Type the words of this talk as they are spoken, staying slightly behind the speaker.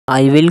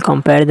I will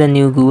compare the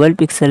new Google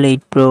Pixel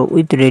 8 Pro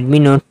with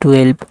Redmi Note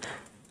 12.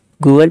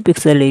 Google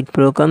Pixel 8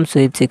 Pro comes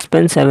with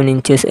 6.7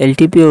 inches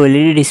LTP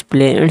OLED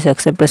display and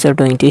success ratio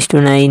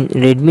 20:9.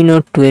 Redmi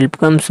Note 12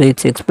 comes with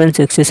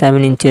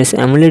 6.67 inches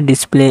AMOLED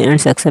display and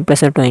success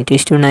ratio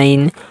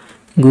 20:9.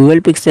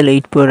 Google Pixel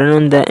 8 Pro run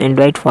on the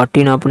Android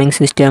 14 operating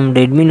system.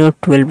 Redmi Note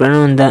 12 run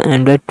on the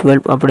Android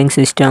 12 operating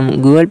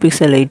system. Google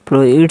Pixel 8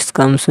 Pro it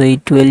comes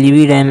with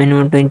 12GB RAM and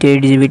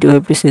 128GB,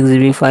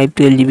 256GB,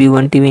 512GB,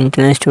 1TB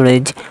internal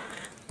storage.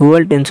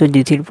 Google Tensor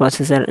G3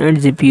 processor and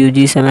GPU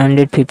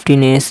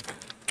G715S.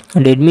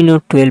 Redmi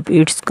Note 12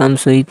 it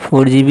comes with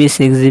 4GB,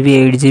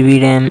 6GB,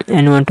 8GB RAM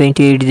and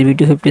 128GB,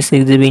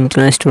 256GB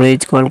internal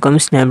storage.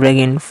 Qualcomm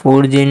Snapdragon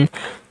 4 Gen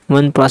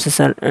 1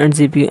 processor and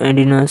GPU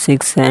Adreno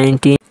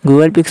 690.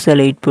 Google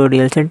Pixel 8 Pro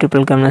real set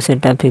triple camera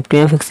setup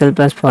 50MP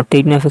plus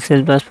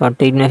 48MP plus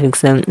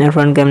 48MP and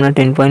front camera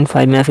 10.5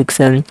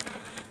 MP.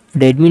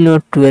 Redmi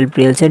Note 12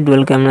 real set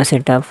dual camera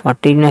setup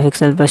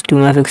 48MP plus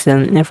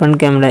 2MP and front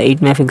camera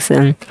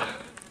 8MP.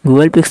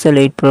 Google Pixel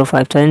 8 Pro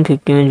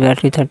 5050 mAh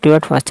battery,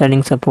 30W fast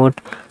charging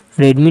support.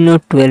 Redmi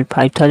Note 12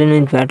 5000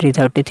 mAh battery,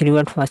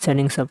 33W fast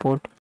charging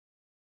support.